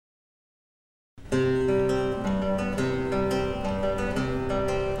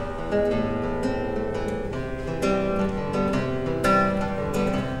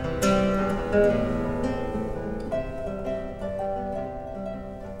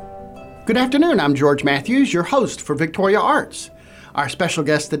Good afternoon. I'm George Matthews, your host for Victoria Arts. Our special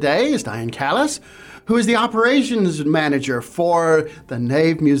guest today is Diane Callis, who is the operations manager for the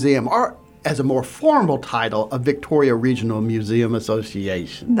Nave Museum, or as a more formal title, of Victoria Regional Museum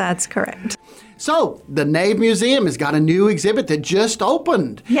Association. That's correct. So, the Nave Museum has got a new exhibit that just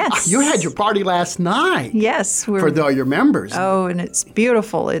opened. Yes. You had your party last night. Yes. For your members. Oh, and it's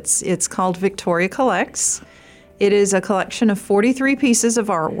beautiful. It's called Victoria Collects. It is a collection of 43 pieces of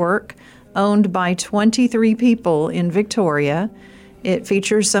artwork owned by 23 people in Victoria. It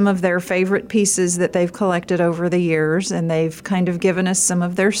features some of their favorite pieces that they've collected over the years, and they've kind of given us some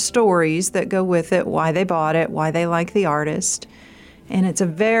of their stories that go with it, why they bought it, why they like the artist. And it's a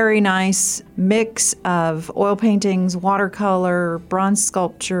very nice mix of oil paintings, watercolor, bronze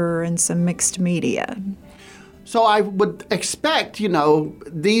sculpture, and some mixed media. So I would expect,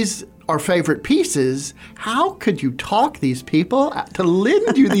 these are favorite pieces. How could you talk these people to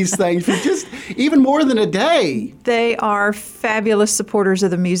lend you these things for just even more than a day? They are fabulous supporters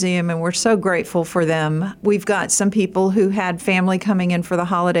of the museum, and we're so grateful for them. We've got some people who had family coming in for the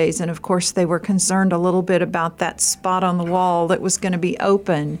holidays, and of course they were concerned a little bit about that spot on the wall that was going to be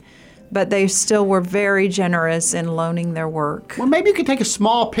open. But they still were very generous in loaning their work. Well, maybe you could take a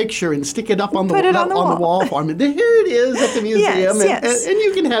small picture and stick it up on the wall for me. Here it is at the museum, yes. And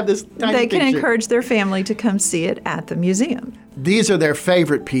you can have this tiny They can picture. encourage their family to come see it at the museum. These are their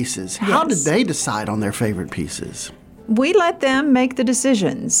favorite pieces. Yes. How did they decide on their favorite pieces? We let them make the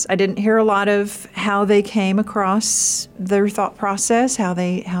decisions. I didn't hear a lot of how they came across their thought process, how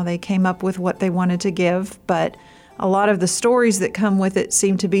they came up with what they wanted to give, but a lot of the stories that come with it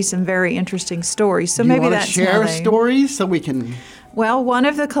seem to be some very interesting stories. So maybe that's how they... You want to share stories so we can... Well, one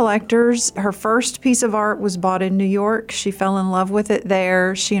of the collectors, her first piece of art was bought in New York. She fell in love with it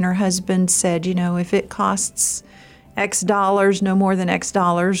there. She and her husband said, if it costs X dollars, no more than X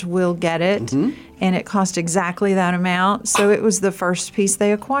dollars, we'll get it. Mm-hmm. And it cost exactly that amount. So it was the first piece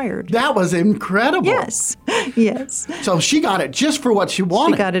they acquired. That was incredible. Yes. So she got it just for what she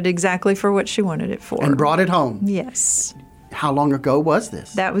wanted. She got it exactly for what she wanted it for. And brought it home. Yes. How long ago was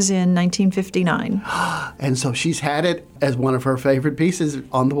this? That was in 1959. And so she's had it as one of her favorite pieces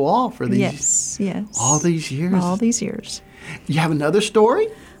on the wall for these... Yes. All these years? All these years. You have another story?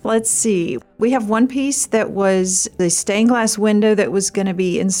 Let's see. We have one piece that was the stained glass window that was going to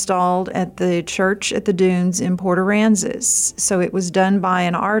be installed at the church at the Dunes in Port Aransas. So it was done by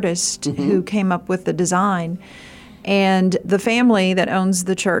an artist who came up with the design. And the family that owns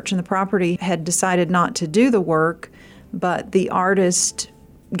the church and the property had decided not to do the work, but the artist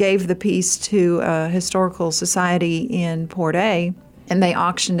gave the piece to a historical society in Port A, and they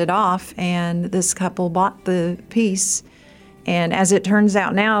auctioned it off, and this couple bought the piece. And as it turns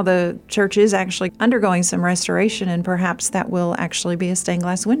out now, the church is actually undergoing some restoration, and perhaps that will actually be a stained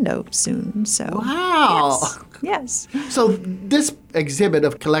glass window soon. So, wow. Yes. So this exhibit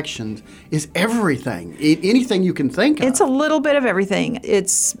of collections is everything, anything you can think of. It's a little bit of everything.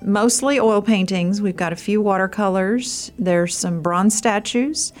 It's mostly oil paintings. We've got a few watercolors. There's some bronze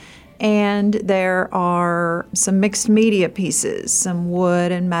statues. And there are some mixed media pieces, some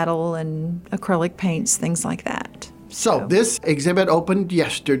wood and metal and acrylic paints, things like that. So this exhibit opened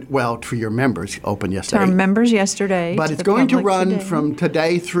yesterday, for your members, opened yesterday. To our members yesterday. But it's going to run from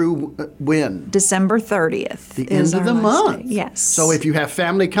today through when? December 30th. The end of the month. Yes. So if you have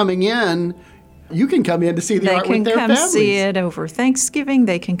family coming in, you can come in to see the art with their families. They can come see it over Thanksgiving.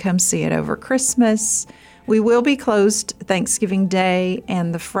 They can come see it over Christmas. We will be closed Thanksgiving Day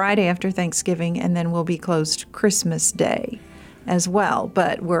and the Friday after Thanksgiving, and then we'll be closed Christmas Day as well,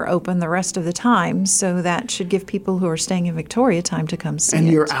 but we're open the rest of the time, so that should give people who are staying in Victoria time to come see it.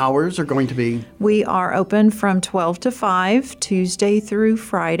 And your hours are going to be? We are open from 12 to 5, Tuesday through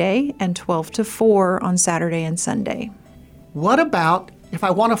Friday, and 12 to 4 on Saturday and Sunday. What about if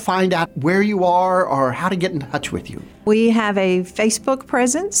I want to find out where you are or how to get in touch with you? We have a Facebook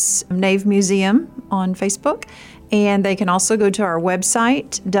presence, Nave Museum on Facebook, and they can also go to our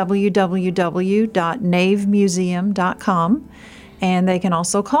website, www.navemuseum.com. And they can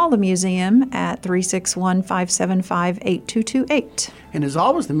also call the museum at 361-575-8228. And as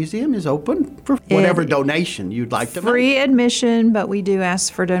always, the museum is open for whatever donation you'd like to make. Free admission, but we do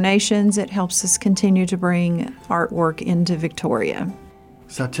ask for donations. It helps us continue to bring artwork into Victoria.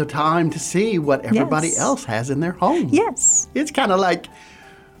 Such a time to see what everybody else has in their home. Yes. It's kind of like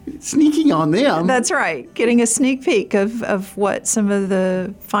sneaking on them. That's right. Getting a sneak peek of what some of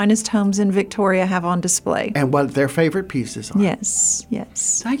the finest homes in Victoria have on display. And what their favorite pieces are. Yes.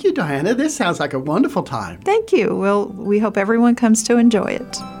 Thank you, Diana. This sounds like a wonderful time. Thank you. Well, we hope everyone comes to enjoy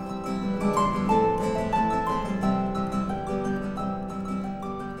it.